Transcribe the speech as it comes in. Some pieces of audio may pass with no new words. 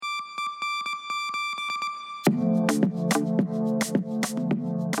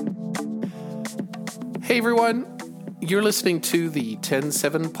Hey everyone, you're listening to the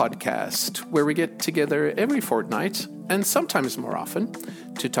 10-7 podcast, where we get together every fortnight, and sometimes more often,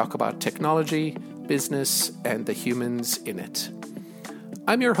 to talk about technology, business, and the humans in it.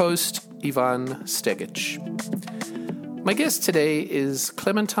 I'm your host, Ivan Stegic. My guest today is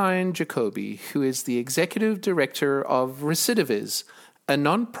Clementine Jacoby, who is the executive director of Recidivism, a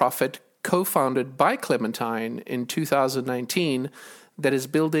nonprofit co-founded by Clementine in 2019 that is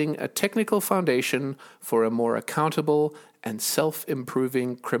building a technical foundation for a more accountable and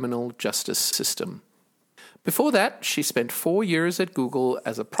self-improving criminal justice system. Before that, she spent 4 years at Google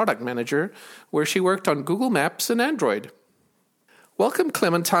as a product manager, where she worked on Google Maps and Android. Welcome,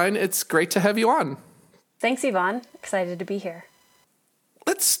 Clementine. It's great to have you on. Thanks, Yvonne. Excited to be here.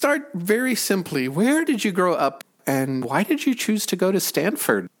 Let's start very simply. Where did you grow up, and why did you choose to go to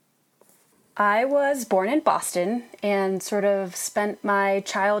Stanford? I was born in Boston and sort of spent my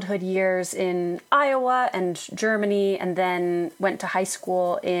childhood years in Iowa and Germany, and then went to high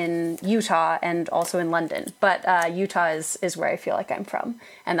school in Utah and also in London. But Utah is where I feel like I'm from,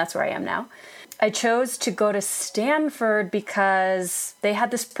 and that's where I am now. I chose to go to Stanford because they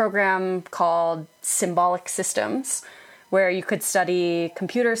had this program called Symbolic Systems, where you could study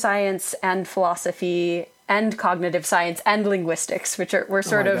computer science and philosophy and cognitive science and linguistics, which were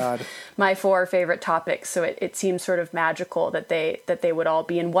sort of my four favorite topics. So it seems sort of magical that they would all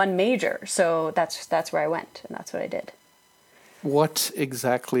be in one major. So that's where I went, and that's what I did. What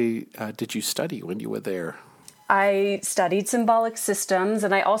exactly did you study when you were there? I studied symbolic systems,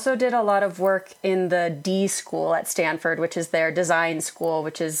 and I also did a lot of work in the D school at Stanford, which is their design school,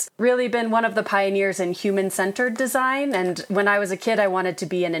 which has really been one of the pioneers in human-centered design. And when I was a kid, I wanted to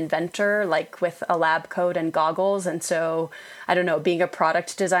be an inventor, like with a lab coat and goggles. And so, I don't know, being a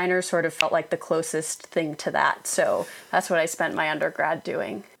product designer sort of felt like the closest thing to that. So that's what I spent my undergrad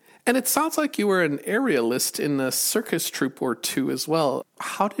doing. And it sounds like you were an aerialist in a circus troupe or two as well.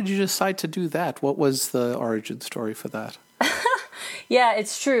 How did you decide to do that? What was the origin story for that? Yeah,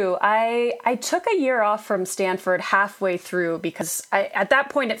 it's true. I took a year off from Stanford halfway through because at that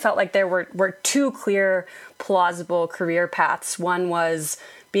point it felt like there were two clear, plausible career paths. One was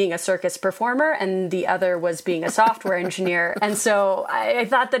being a circus performer, and the other was being a software engineer. And so I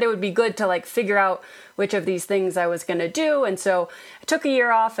thought that it would be good to figure out which of these things I was going to do. And so I took a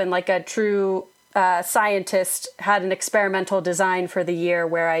year off, and like a true scientist, had an experimental design for the year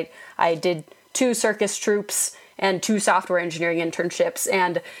where I did 2 circus troupes and 2 software engineering internships.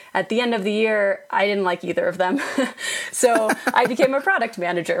 And at the end of the year, I didn't like either of them. So I became a product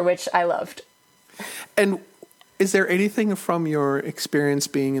manager, which I loved. And is there anything from your experience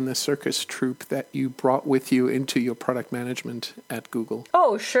being in the circus troupe that you brought with you into your product management at Google?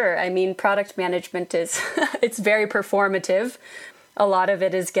 Oh, sure. I mean, product management is, it's very performative. A lot of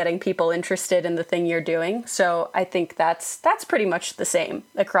it is getting people interested in the thing you're doing. So I think that's pretty much the same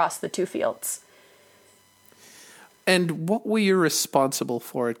across the two fields. And what were you responsible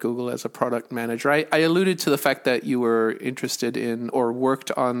for at Google as a product manager? I alluded to the fact that you were interested in or worked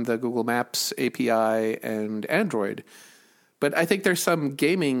on the Google Maps API and Android, but I think there's some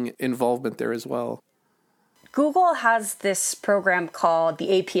gaming involvement there as well. Google has this program called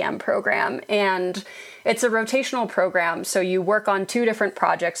the APM program, and it's a rotational program. So you work on 2 different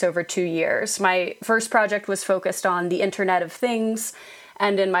projects over 2 years. My first project was focused on the Internet of Things.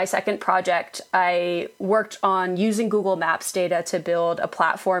 And in my second project, I worked on using Google Maps data to build a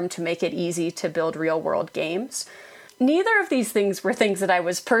platform to make it easy to build real-world games. Neither of these things were things that I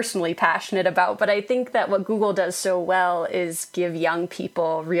was personally passionate about, but I think that what Google does so well is give young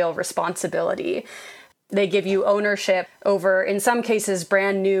people real responsibility. They give you ownership over, in some cases,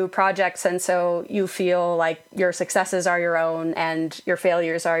 brand new projects, and so you feel like your successes are your own and your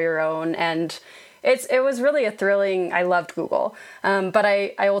failures are your own, and it was really a thrilling. I loved Google, but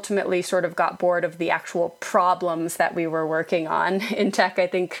I ultimately sort of got bored of the actual problems that we were working on. In tech, I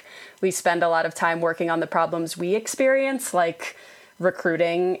think we spend a lot of time working on the problems we experience, like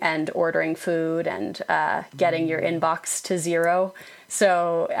recruiting and ordering food and getting your inbox to 0.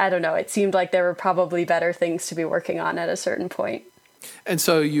 So I don't know, it seemed like there were probably better things to be working on at a certain point. And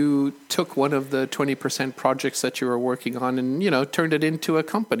so you took one of the 20% projects that you were working on and, turned it into a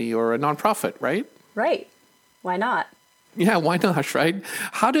company or a nonprofit, right? Right. Why not? Yeah, why not, right?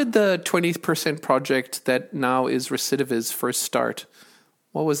 How did the 20% project that now is Recidivism first start?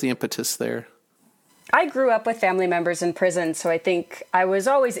 What was the impetus there? I grew up with family members in prison, so I think I was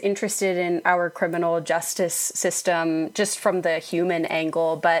always interested in our criminal justice system just from the human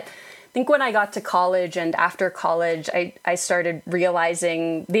angle. But I think when I got to college and after college, I started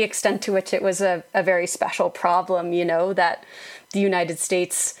realizing the extent to which it was a very special problem, that the United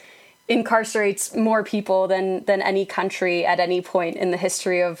States incarcerates more people than any country at any point in the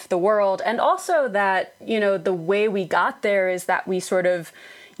history of the world. And also that, the way we got there is that we sort of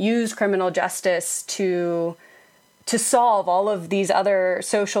use criminal justice to solve all of these other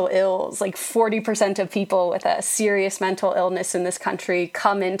social ills. Like 40% of people with a serious mental illness in this country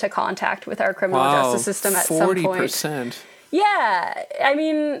come into contact with our criminal justice system at 40%. Some point. 40%. Yeah. I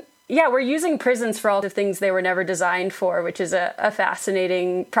mean, we're using prisons for all the things they were never designed for, which is a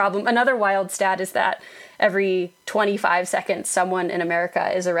fascinating problem. Another wild stat is that every 25 seconds, someone in America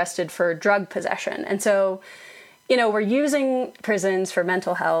is arrested for drug possession. And so, we're using prisons for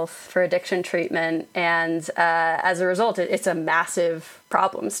mental health, for addiction treatment, and as a result, it's a massive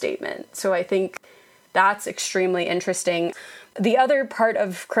problem statement. So I think that's extremely interesting. The other part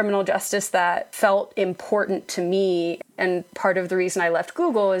of criminal justice that felt important to me, and part of the reason I left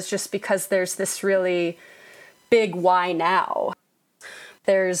Google, is just because there's this really big why now.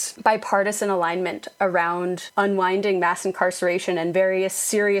 There's bipartisan alignment around unwinding mass incarceration, and various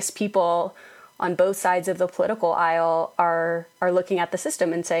serious people on both sides of the political aisle are looking at the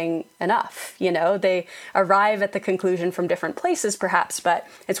system and saying enough. They arrive at the conclusion from different places perhaps, but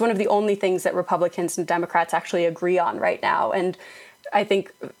it's one of the only things that Republicans and Democrats actually agree on right now. And I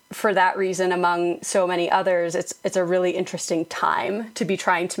think for that reason, among so many others, it's a really interesting time to be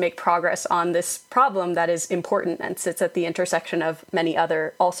trying to make progress on this problem that is important and sits at the intersection of many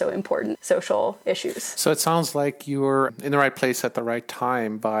other also important social issues. So it sounds like you were in the right place at the right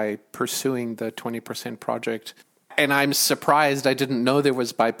time by pursuing the 20% project. And I'm surprised I didn't know there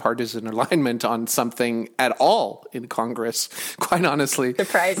was bipartisan alignment on something at all in Congress, quite honestly.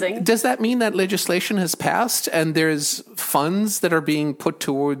 Surprising. Does that mean that legislation has passed and there's funds that are being put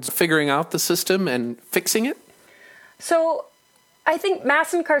towards figuring out the system and fixing it? So I think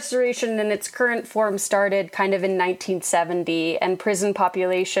mass incarceration in its current form started kind of in 1970, and prison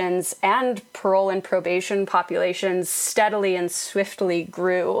populations and parole and probation populations steadily and swiftly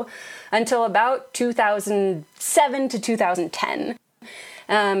grew until about 2007 to 2010.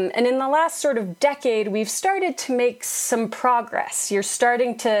 And in the last sort of decade, we've started to make some progress. You're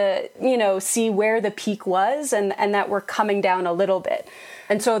starting to, see where the peak was and that we're coming down a little bit.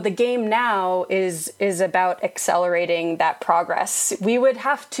 And so the game now is about accelerating that progress. We would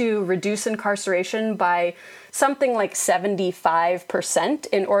have to reduce incarceration by something like 75%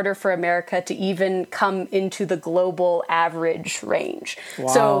 in order for America to even come into the global average range. Wow.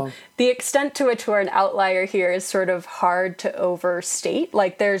 So the extent to which we're an outlier here is sort of hard to overstate.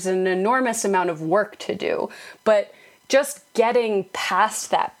 Like, there's an enormous amount of work to do, but just getting past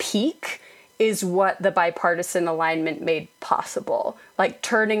that peak is what the bipartisan alignment made possible. Like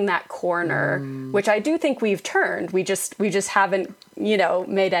turning that corner, which I do think we've turned. We just haven't,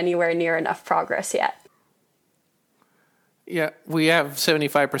 made anywhere near enough progress yet. Yeah, we have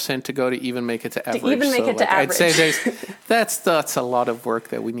 75% to go to even make it to average. To even make it to average. I'd say that's a lot of work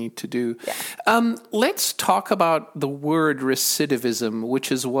that we need to do. Yeah. Let's talk about the word recidivism,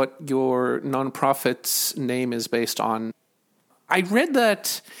 which is what your nonprofit's name is based on. I read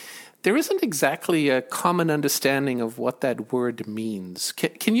that there isn't exactly a common understanding of what that word means.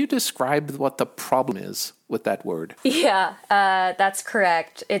 Can you describe what the problem is with that word? Yeah, that's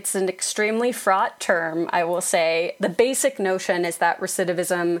correct. It's an extremely fraught term, I will say. The basic notion is that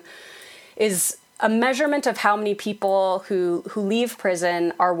recidivism is a measurement of how many people who leave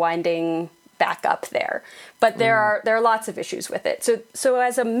prison are winding back up there. But there are lots of issues with it. So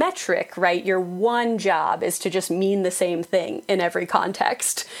as a metric, right, your one job is to just mean the same thing in every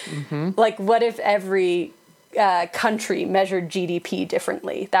context. Mm-hmm. Like, what if every country measured GDP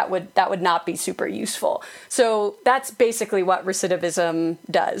differently? That would not be super useful. So that's basically what recidivism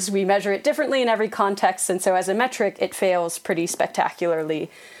does. We measure it differently in every context, and so as a metric, it fails pretty spectacularly.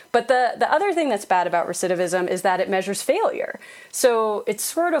 But the other thing that's bad about recidivism is that it measures failure. So it's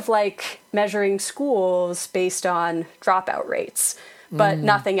sort of like measuring schools based on dropout rates, but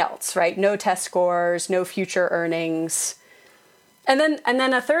nothing else, right? No test scores, no future earnings. And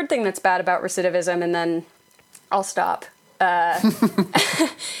then a third thing that's bad about recidivism, and then I'll stop,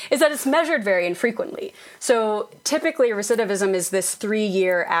 is that it's measured very infrequently. So typically recidivism is this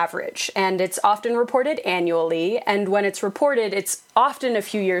 3-year average, and it's often reported annually, and when it's reported, it's often a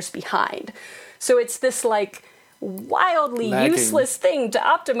few years behind. So it's this like wildly useless thing to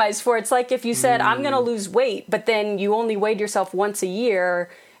optimize for. It's like if you said, I'm going to lose weight, but then you only weighed yourself once a year,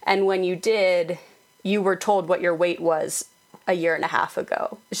 and when you did, you were told what your weight was a year and a half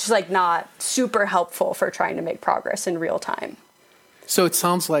ago. It's just like not super helpful for trying to make progress in real time. So it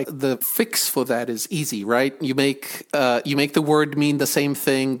sounds like the fix for that is easy, right? You make the word mean the same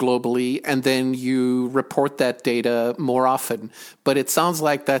thing globally, and then you report that data more often. But it sounds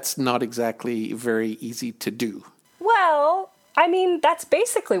like that's not exactly very easy to do. Well, I mean, that's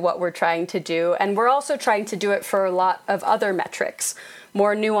basically what we're trying to do. And we're also trying to do it for a lot of other metrics,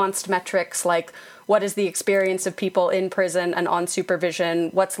 more nuanced metrics like what is the experience of people in prison and on supervision,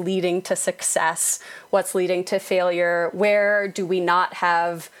 what's leading to success, what's leading to failure, where do we not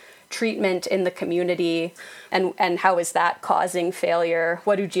have treatment in the community, and how is that causing failure?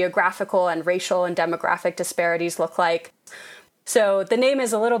 What do geographical and racial and demographic disparities look like? So the name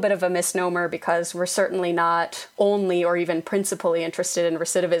is a little bit of a misnomer because we're certainly not only or even principally interested in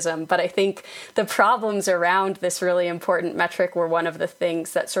recidivism, but I think the problems around this really important metric were one of the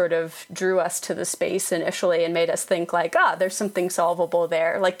things that sort of drew us to the space initially and made us think like, there's something solvable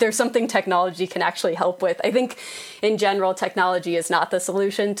there. Like there's something technology can actually help with. I think in general, technology is not the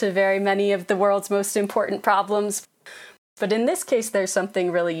solution to very many of the world's most important problems. But in this case, there's something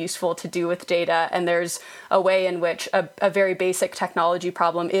really useful to do with data, and there's a way in which a very basic technology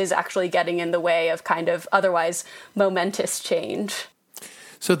problem is actually getting in the way of kind of otherwise momentous change.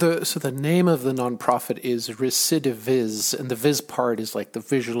 So the name of the nonprofit is Recidiviz, and the viz part is like the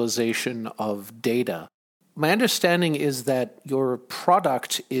visualization of data. My understanding is that your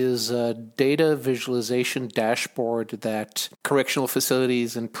product is a data visualization dashboard that correctional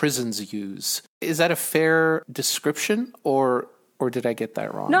facilities and prisons use. Is that a fair description, or did I get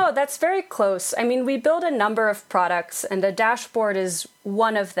that wrong? No, that's very close. I mean, we build a number of products, and a dashboard is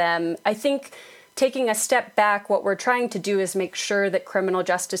one of them. I think taking a step back, what we're trying to do is make sure that criminal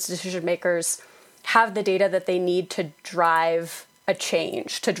justice decision makers have the data that they need to drive a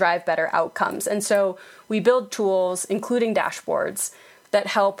change, to drive better outcomes. And so we build tools, including dashboards, that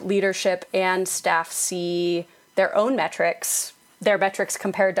help leadership and staff see their own metrics, their metrics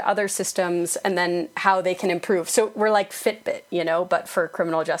compared to other systems, and then how they can improve. So we're like Fitbit, but for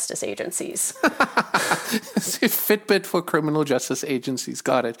criminal justice agencies. Fitbit for criminal justice agencies.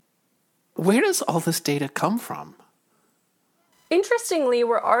 Got it. Where does all this data come from? Interestingly,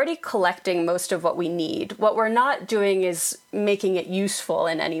 we're already collecting most of what we need. What we're not doing is making it useful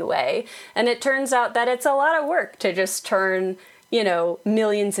in any way. And it turns out that it's a lot of work to just turn,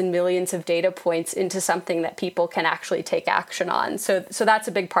 millions and millions of data points into something that people can actually take action on. So that's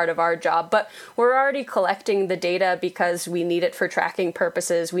a big part of our job. But we're already collecting the data because we need it for tracking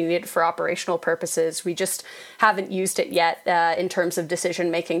purposes. We need it for operational purposes. We just haven't used it yet in terms of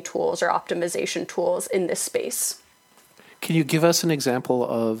decision-making tools or optimization tools in this space. Can you give us an example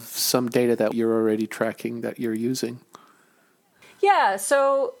of some data that you're already tracking that you're using? Yeah,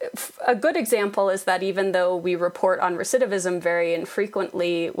 so a good example is that even though we report on recidivism very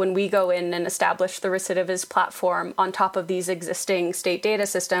infrequently, when we go in and establish the Recidivism platform on top of these existing state data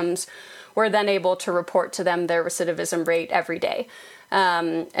systems, we're then able to report to them their recidivism rate every day.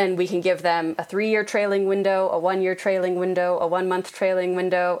 And we can give them a 3-year trailing window, a 1-year trailing window, a 1-month trailing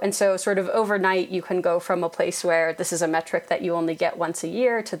window. And so sort of overnight, you can go from a place where this is a metric that you only get once a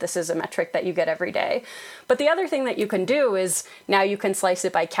year to this is a metric that you get every day. But the other thing that you can do is now you can slice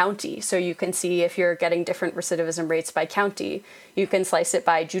it by county. So you can see if you're getting different recidivism rates by county. You can slice it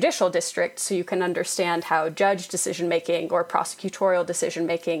by judicial district, so you can understand how judge decision-making or prosecutorial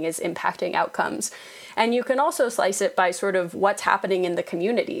decision-making is impacting outcomes. And you can also slice it by sort of what's happening in the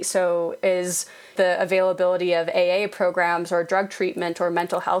community. So is the availability of AA programs or drug treatment or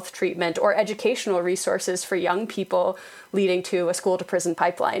mental health treatment or educational resources for young people leading to a school-to-prison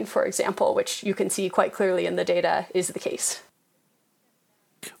pipeline, for example, which you can see quite clearly in the data is the case.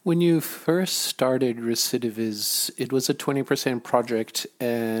 When you first started Recidivism, it was a 20% project,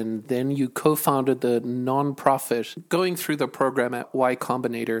 and then you co-founded the nonprofit going through the program at Y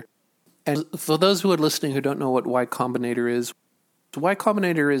Combinator. And for those who are listening who don't know what Y Combinator is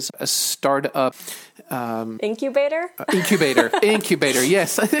a startup... Incubator? Incubator,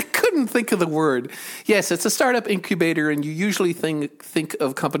 yes. I couldn't think of the word. Yes, it's a startup incubator, and you usually think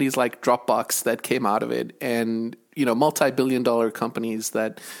of companies like Dropbox that came out of it, and multi-billion-dollar companies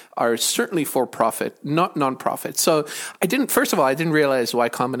that are certainly for-profit, not non-profit. So I didn't realize Y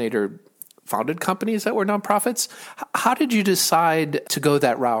Combinator founded companies that were nonprofits. How did you decide to go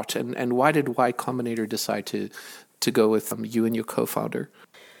that route, and why did Y Combinator decide to go with you and your co-founder?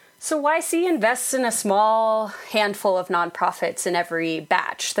 So YC invests in a small handful of nonprofits in every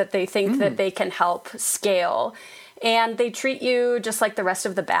batch that they think that they can help scale. And they treat you just like the rest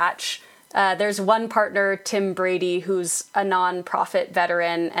of the batch. There's one partner, Tim Brady, who's a nonprofit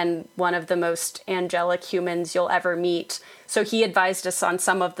veteran and one of the most angelic humans you'll ever meet. So he advised us on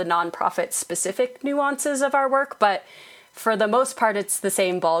some of the nonprofit specific nuances of our work, but for the most part, it's the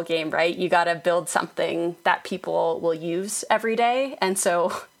same ball game, right? You got to build something that people will use every day. And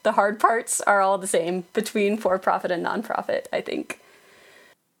so the hard parts are all the same between for-profit and nonprofit, I think.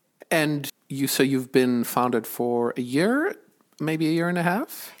 And you've been founded for a year, maybe a year and a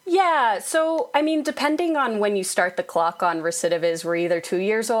half? Yeah. So, I mean, depending on when you start the clock on Recidivism, we're either 2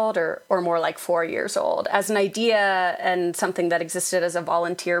 years old or more like 4 years old. As an idea and something that existed as a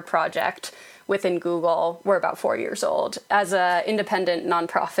volunteer project within Google, we're about 4 years old. As an independent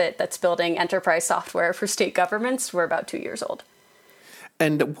nonprofit that's building enterprise software for state governments, we're about 2 years old.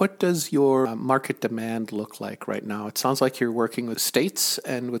 And what does your market demand look like right now? It sounds like you're working with states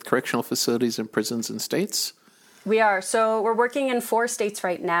and with correctional facilities and prisons in states. We are. So we're working in 4 states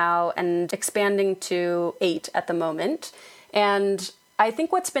right now and expanding to 8 at the moment. And I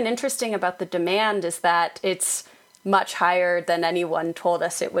think what's been interesting about the demand is that it's much higher than anyone told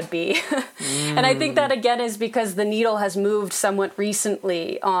us it would be. And I think that, again, is because the needle has moved somewhat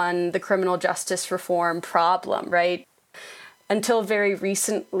recently on the criminal justice reform problem, right? Until very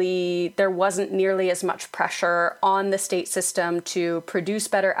recently, there wasn't nearly as much pressure on the state system to produce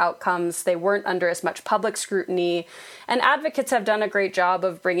better outcomes. They weren't under as much public scrutiny. And advocates have done a great job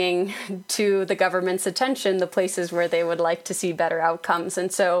of bringing to the government's attention the places where they would like to see better outcomes.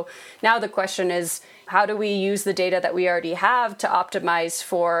 And so now the question is, how do we use the data that we already have to optimize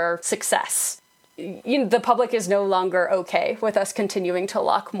for success? The public is no longer okay with us continuing to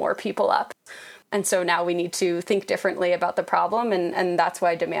lock more people up. And so now we need to think differently about the problem. And that's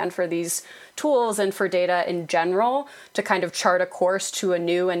why demand for these tools and for data in general to kind of chart a course to a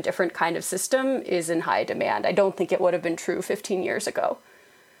new and different kind of system is in high demand. I don't think it would have been true 15 years ago.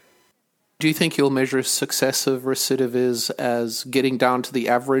 Do you think you'll measure success of Recidivism as getting down to the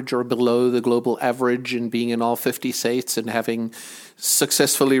average or below the global average and being in all 50 states and having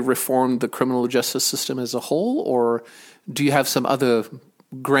successfully reformed the criminal justice system as a whole? Or do you have some other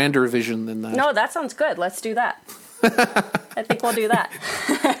grander vision than that? No, that sounds good. Let's do that. I think we'll do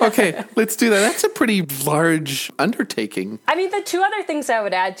that. Okay, let's do that. That's a pretty large undertaking. I mean, the 2 other things I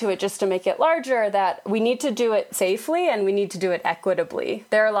would add to it just to make it larger are that we need to do it safely and we need to do it equitably.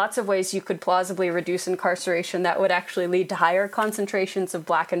 There are lots of ways you could plausibly reduce incarceration that would actually lead to higher concentrations of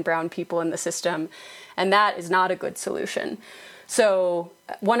Black and brown people in the system, and that is not a good solution. So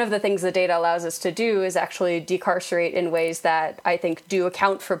one of the things the data allows us to do is actually decarcerate in ways that I think do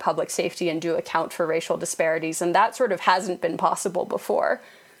account for public safety and do account for racial disparities. And that sort of hasn't been possible before.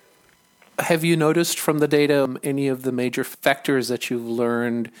 Have you noticed from the data any of the major factors that you've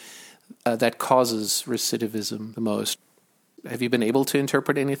learned that causes recidivism the most? Have you been able to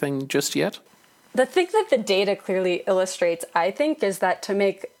interpret anything just yet? The thing that the data clearly illustrates, I think, is that to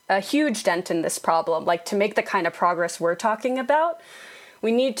make a huge dent in this problem, like to make the kind of progress we're talking about,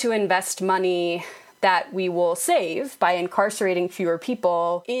 we need to invest money that we will save by incarcerating fewer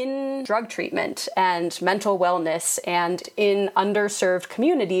people in drug treatment and mental wellness and in underserved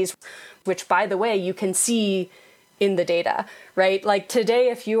communities, which, by the way, you can see in the data, right? Like today,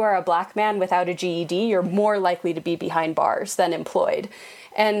 if you are a Black man without a GED, you're more likely to be behind bars than employed.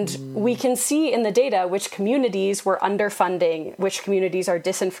 And we can see in the data which communities we're underfunding, which communities are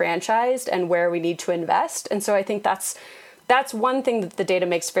disenfranchised, and where we need to invest. And so I think that's one thing that the data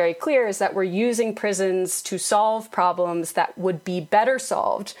makes very clear, is that we're using prisons to solve problems that would be better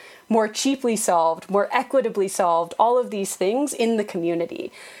solved, more cheaply solved, more equitably solved, all of these things in the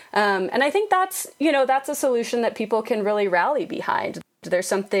community. And I think that's a solution that people can really rally behind. There's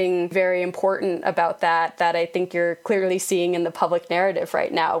something very important about that I think you're clearly seeing in the public narrative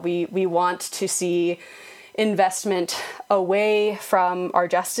right now. We want to see investment away from our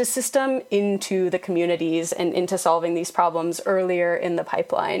justice system into the communities and into solving these problems earlier in the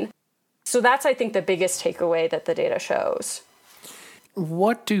pipeline. So that's, I think, the biggest takeaway that the data shows.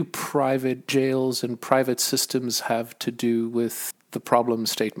 What do private jails and private systems have to do with the problem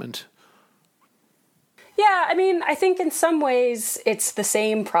statement? Yeah, I mean, I think in some ways it's the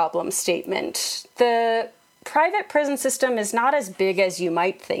same problem statement. The private prison system is not as big as you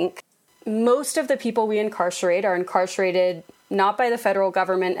might think. Most of the people we incarcerate are incarcerated not by the federal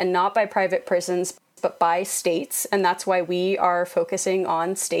government and not by private prisons, but by states, and that's why we are focusing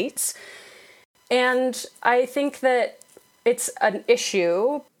on states. And I think that it's an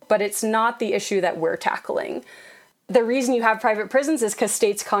issue, but it's not the issue that we're tackling. The reason you have private prisons is because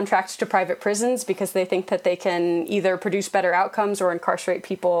states contract to private prisons because they think that they can either produce better outcomes or incarcerate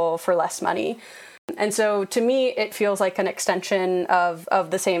people for less money. And so to me, it feels like an extension of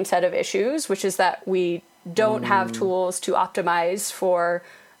the same set of issues, which is that we don't have tools to optimize for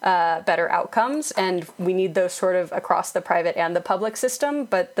better outcomes. And we need those sort of across the private and the public system.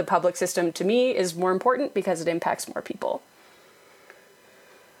 But the public system, to me, is more important because it impacts more people.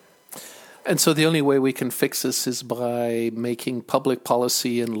 And so the only way we can fix this is by making public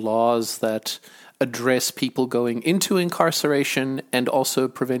policy and laws that address people going into incarceration and also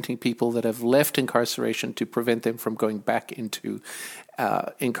preventing people that have left incarceration to prevent them from going back into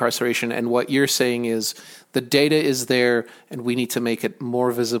incarceration. And what you're saying is the data is there and we need to make it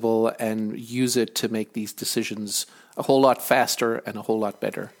more visible and use it to make these decisions a whole lot faster and a whole lot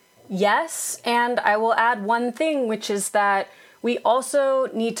better. Yes, and I will add one thing, which is that we also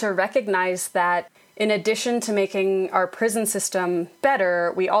need to recognize that in addition to making our prison system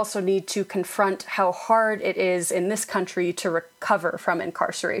better, we also need to confront how hard it is in this country to recover from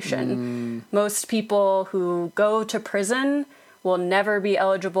incarceration. Most people who go to prison will never be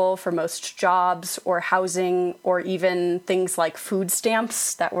eligible for most jobs or housing or even things like food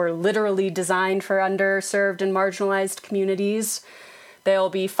stamps that were literally designed for underserved and marginalized communities.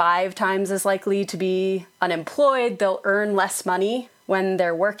 They'll be 5 times as likely to be unemployed. They'll earn less money when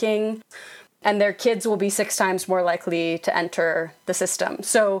they're working. And their kids will be 6 times more likely to enter the system.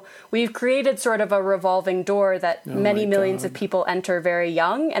 So we've created sort of a revolving door that many millions of people enter very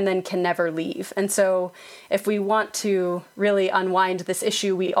young and then can never leave. And so if we want to really unwind this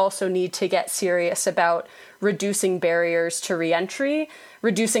issue, we also need to get serious about reducing barriers to reentry,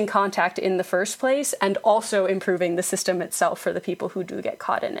 reducing contact in the first place, and also improving the system itself for the people who do get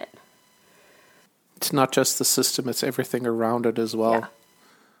caught in it. It's not just the system, it's everything around it as well. Yeah.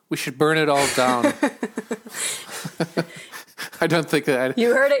 We should burn it all down. I don't think that...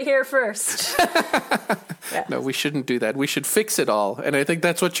 You heard it here first. Yeah. No, we shouldn't do that. We should fix it all. And I think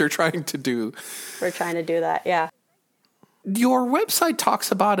that's what you're trying to do. We're trying to do that, yeah. Your website talks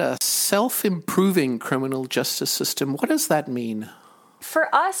about a self-improving criminal justice system. What does that mean?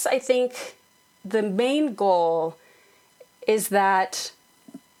 For us, I think the main goal is that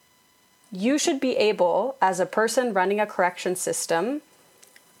you should be able, as a person running a correction system,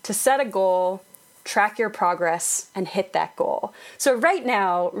 to set a goal, track your progress, and hit that goal. So right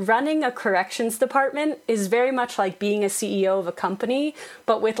now, running a corrections department is very much like being a CEO of a company,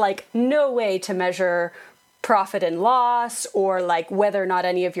 but with like no way to measure profit and loss or like whether or not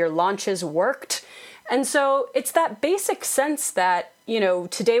any of your launches worked. And so it's that basic sense that, you know,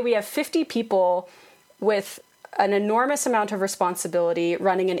 today we have 50 people with an enormous amount of responsibility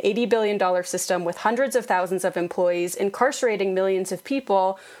running an $80 billion system with hundreds of thousands of employees, incarcerating millions of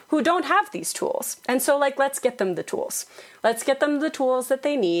people who don't have these tools. And so, like, let's get them the tools. Let's get them the tools that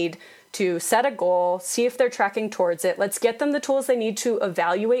they need to set a goal, see if they're tracking towards it. Let's get them the tools they need to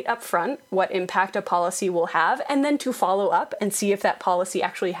evaluate upfront what impact a policy will have, and then to follow up and see if that policy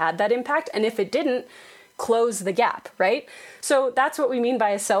actually had that impact. And if it didn't, close the gap, right? So that's what we mean by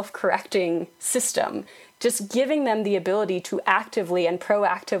a self-correcting system. Just giving them the ability to actively and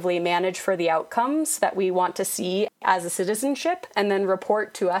proactively manage for the outcomes that we want to see as a citizenship, and then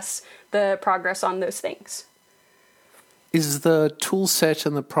report to us the progress on those things. Is the tool set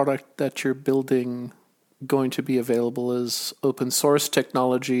and the product that you're building going to be available as open source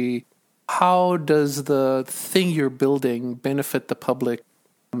technology? How does the thing you're building benefit the public,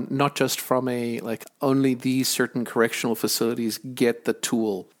 not just from a, like, only these certain correctional facilities get the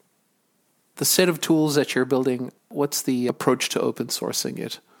tool? The set of tools that you're building, what's the approach to open sourcing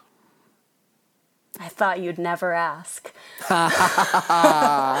it? I thought you'd never ask.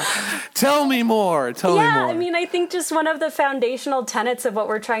 Tell me more. Tell me more. Yeah, I mean, I think just one of the foundational tenets of what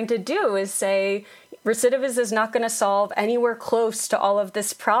we're trying to do is say recidivism is not going to solve anywhere close to all of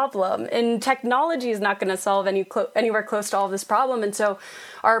this problem. And technology is not going to solve anywhere close to all of this problem. And so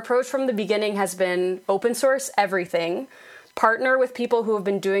our approach from the beginning has been open source everything, partner with people who have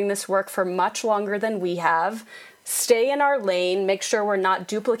been doing this work for much longer than we have, stay in our lane, make sure we're not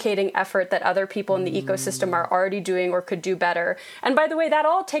duplicating effort that other people in the ecosystem are already doing or could do better. And by the way, that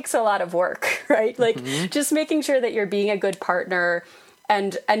all takes a lot of work, right? Like just making sure that you're being a good partner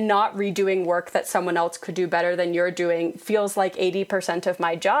and not redoing work that someone else could do better than you're doing feels like 80% of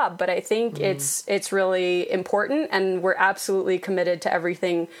my job. But I think it's really important, and we're absolutely committed to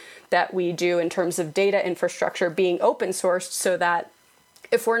everything that we do in terms of data infrastructure being open sourced, so that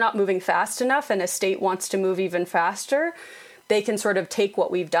if we're not moving fast enough and a state wants to move even faster, they can sort of take what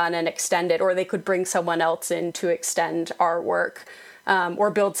we've done and extend it, or they could bring someone else in to extend our work,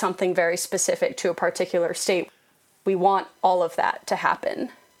 or build something very specific to a particular state. We want all of that to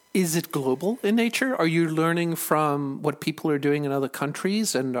happen. Is it global in nature? Are you learning from what people are doing in other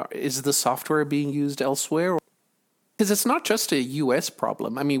countries? And is the software being used elsewhere? Because it's not just a U.S.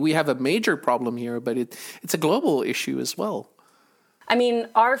 problem. I mean, we have a major problem here, but it's a global issue as well. I mean,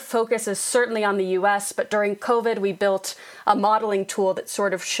 our focus is certainly on the US, but during COVID, we built a modeling tool that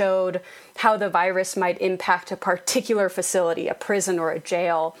sort of showed how the virus might impact a particular facility, a prison or a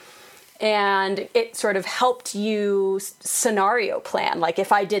jail. And it sort of helped you scenario plan. Like,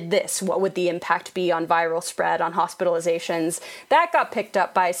 if I did this, what would the impact be on viral spread, on hospitalizations? That got picked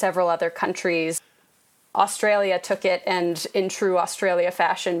up by several other countries. Australia took it and, in true Australia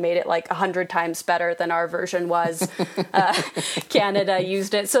fashion, made it like 100 times better than our version was. Canada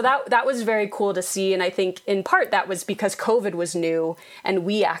used it. So that was very cool to see. And I think in part that was because COVID was new and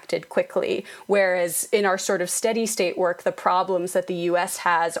we acted quickly. Whereas in our sort of steady state work, the problems that the US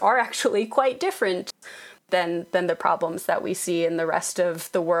has are actually quite different than the problems that we see in the rest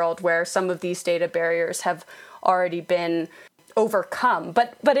of the world, where some of these data barriers have already been overcome.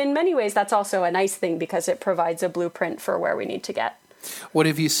 But in many ways, that's also a nice thing because it provides a blueprint for where we need to get. What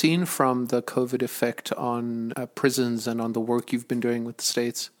have you seen from the COVID effect on prisons and on the work you've been doing with the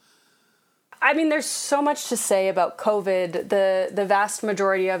states? I mean, there's so much to say about COVID. The vast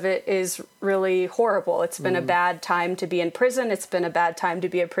majority of it is really horrible. It's been a bad time to be in prison. It's been a bad time to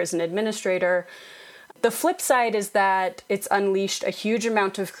be a prison administrator. The flip side is that it's unleashed a huge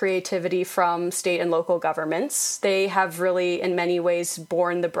amount of creativity from state and local governments. They have really, in many ways,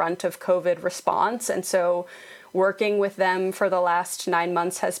 borne the brunt of COVID response. And so working with them for the last 9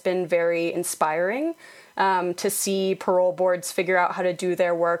 months has been very inspiring. To see parole boards figure out how to do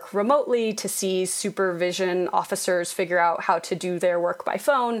their work remotely, to see supervision officers figure out how to do their work by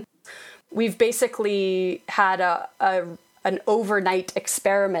phone. We've basically had an overnight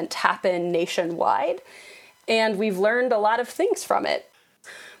experiment happen nationwide, and we've learned a lot of things from it.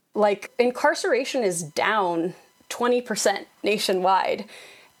 Like, incarceration is down 20% nationwide,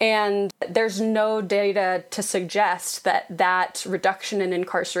 and there's no data to suggest that reduction in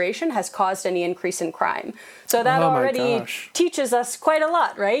incarceration has caused any increase in crime. So that already teaches us quite a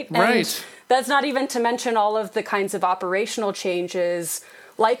lot, right? Right. And that's not even to mention all of the kinds of operational changes,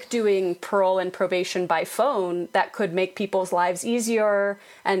 like doing parole and probation by phone, that could make people's lives easier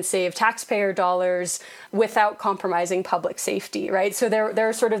and save taxpayer dollars without compromising public safety, right? So there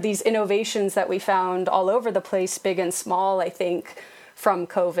are sort of these innovations that we found all over the place, big and small, I think, from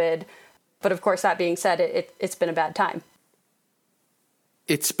COVID. But of course, that being said, it's been a bad time.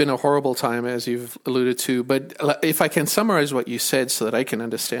 It's been a horrible time, as you've alluded to. But if I can summarize what you said so that I can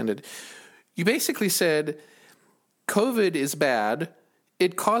understand it, you basically said COVID is bad.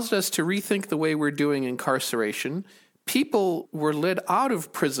 It caused us to rethink the way we're doing incarceration. People were let out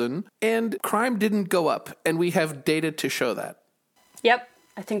of prison and crime didn't go up. And we have data to show that. Yep.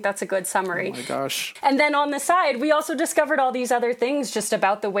 I think that's a good summary. Oh my gosh. And then on the side, we also discovered all these other things just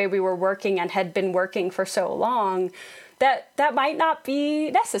about the way we were working and had been working for so long that might not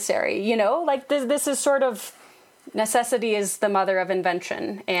be necessary, you know? Like, this is sort of, necessity is the mother of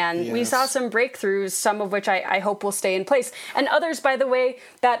invention. And we saw some breakthroughs, some of which I hope will stay in place. And others, by the way,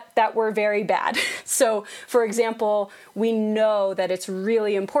 that were very bad. So, for example, we know that it's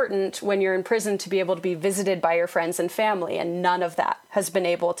really important when you're in prison to be able to be visited by your friends and family. And none of that has been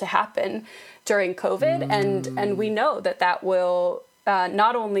able to happen during COVID. And we know that will...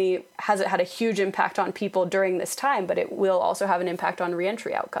 not only has it had a huge impact on people during this time, but it will also have an impact on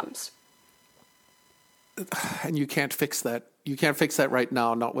reentry outcomes. And you can't fix that. You can't fix that right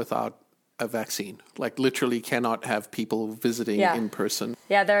now, not without a vaccine. Like, literally cannot have people visiting in person.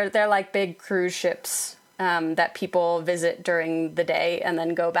 Yeah, they're like big cruise ships that people visit during the day and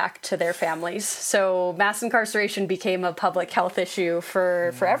then go back to their families. So mass incarceration became a public health issue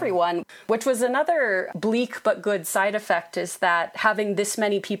for everyone, which was another bleak but good side effect, is that having this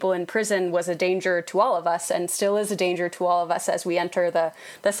many people in prison was a danger to all of us, and still is a danger to all of us as we enter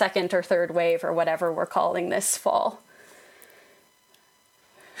the second or third wave, or whatever we're calling this fall.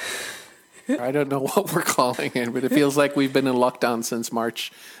 I don't know what we're calling it, but it feels like we've been in lockdown since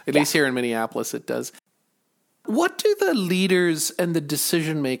March. At least here in Minneapolis, it does. What do the leaders and the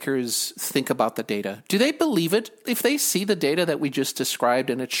decision makers think about the data? Do they believe it? If they see the data that we just described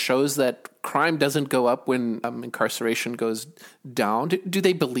and it shows that crime doesn't go up when incarceration goes down, do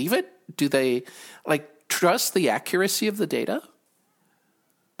they believe it? Do they trust the accuracy of the data?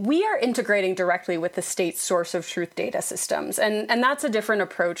 We are integrating directly with the state's source of truth data systems, and that's a different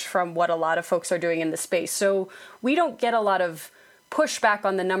approach from what a lot of folks are doing in the space. So we don't get a lot of pushback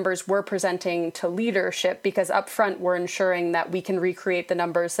on the numbers we're presenting to leadership, because upfront we're ensuring that we can recreate the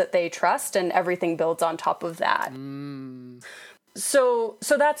numbers that they trust, and everything builds on top of that. So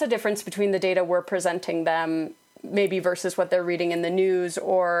that's a difference between the data we're presenting them, maybe versus what they're reading in the news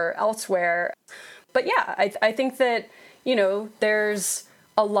or elsewhere. But yeah, I think that, there's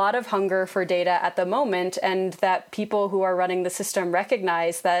a lot of hunger for data at the moment, and that people who are running the system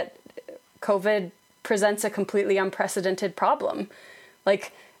recognize that COVID presents a completely unprecedented problem.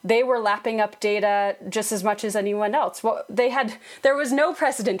 Like, they were lapping up data just as much as anyone else. Well, there was no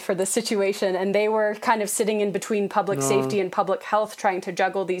precedent for this situation, and they were kind of sitting in between public safety and public health, trying to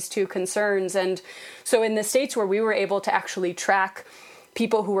juggle these two concerns. And so in the states where we were able to actually track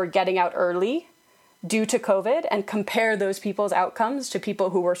people who were getting out early due to COVID and compare those people's outcomes to people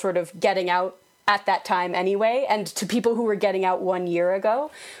who were sort of getting out at that time anyway, and to people who were getting out 1 year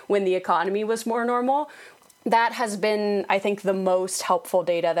ago when the economy was more normal, that has been, I think, the most helpful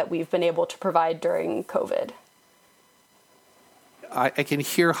data that we've been able to provide during COVID. I can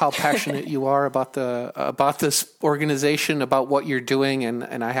hear how passionate you are about this organization, about what you're doing,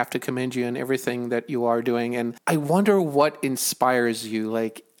 and I have to commend you in everything that you are doing. And I wonder what inspires you.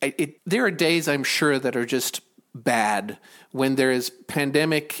 Like, there are days, I'm sure, that are just bad when there is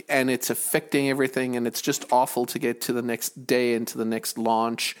pandemic and it's affecting everything, and it's just awful to get to the next day and to the next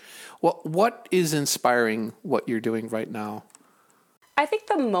launch. What is inspiring what you're doing right now? I think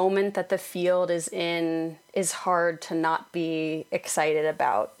the moment that the field is in is hard to not be excited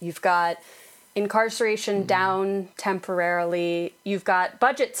about. You've got incarceration down temporarily. You've got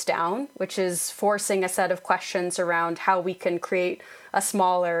budgets down, which is forcing a set of questions around how we can create a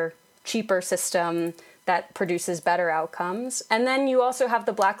smaller, cheaper system that produces better outcomes. And then you also have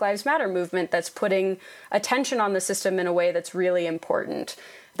the Black Lives Matter movement that's putting attention on the system in a way that's really important,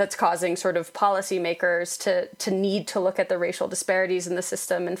 that's causing sort of policymakers to need to look at the racial disparities in the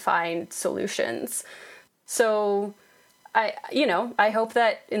system and find solutions. So I hope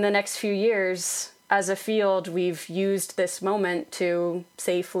that in the next few years, as a field, we've used this moment to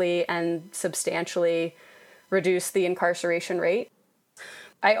safely and substantially reduce the incarceration rate.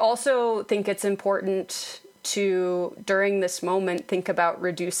 I also think it's important to, during this moment, think about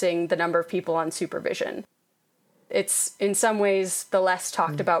reducing the number of people on supervision. It's in some ways the less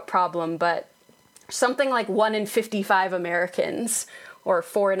talked about problem, but something like 1 in 55 Americans, or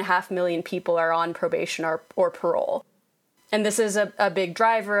 4.5 million people, are on probation or parole. And this is a big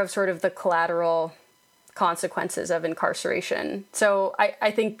driver of sort of the collateral consequences of incarceration. So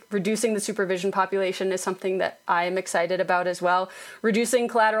I think reducing the supervision population is something that I am excited about as well. Reducing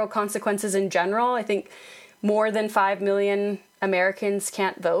collateral consequences in general, I think more than 5 million Americans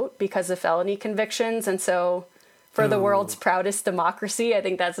can't vote because of felony convictions. And so for the world's proudest democracy, I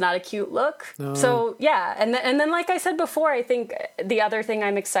think that's not a cute look. No. So yeah, and then like I said before, I think the other thing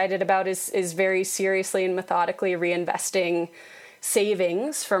I'm excited about is very seriously and methodically reinvesting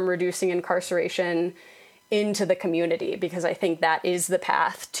savings from reducing incarceration into the community, because I think that is the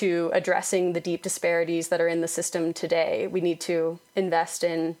path to addressing the deep disparities that are in the system today. We need to invest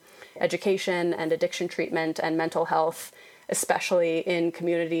in education and addiction treatment and mental health, especially in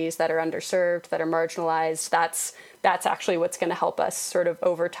communities that are underserved, that are marginalized. That's actually what's going to help us sort of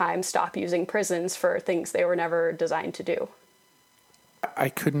over time stop using prisons for things they were never designed to do. I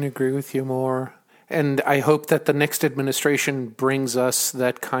couldn't agree with you more. And I hope that the next administration brings us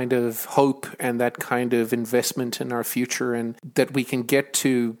that kind of hope and that kind of investment in our future, and that we can get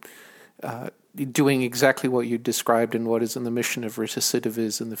to doing exactly what you described and what is in the mission of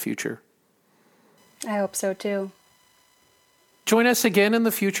Recidivism in the future. I hope so too. Join us again in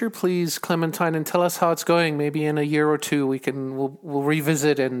the future, please, Clementine, and tell us how it's going. Maybe in a year or two we'll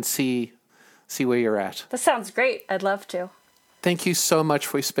revisit and see where you're at. That sounds great. I'd love to. Thank you so much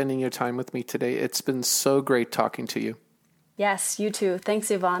for spending your time with me today. It's been so great talking to you. Yes, you too.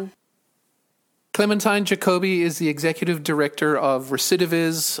 Thanks, Yvonne. Clementine Jacoby is the executive director of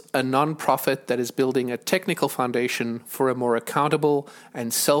Recidivism, a nonprofit that is building a technical foundation for a more accountable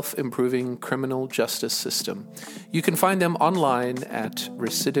and self-improving criminal justice system. You can find them online at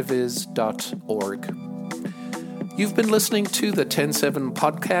recidivism.org. You've been listening to the 10-7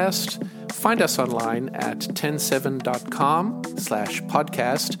 podcast. Find us online at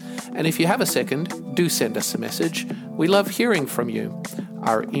 107.com/podcast. And if you have a second, do send us a message. We love hearing from you.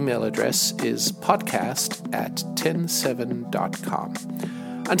 Our email address is podcast@107.com.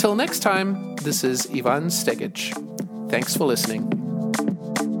 Until next time, this is Ivan Stegic. Thanks for listening.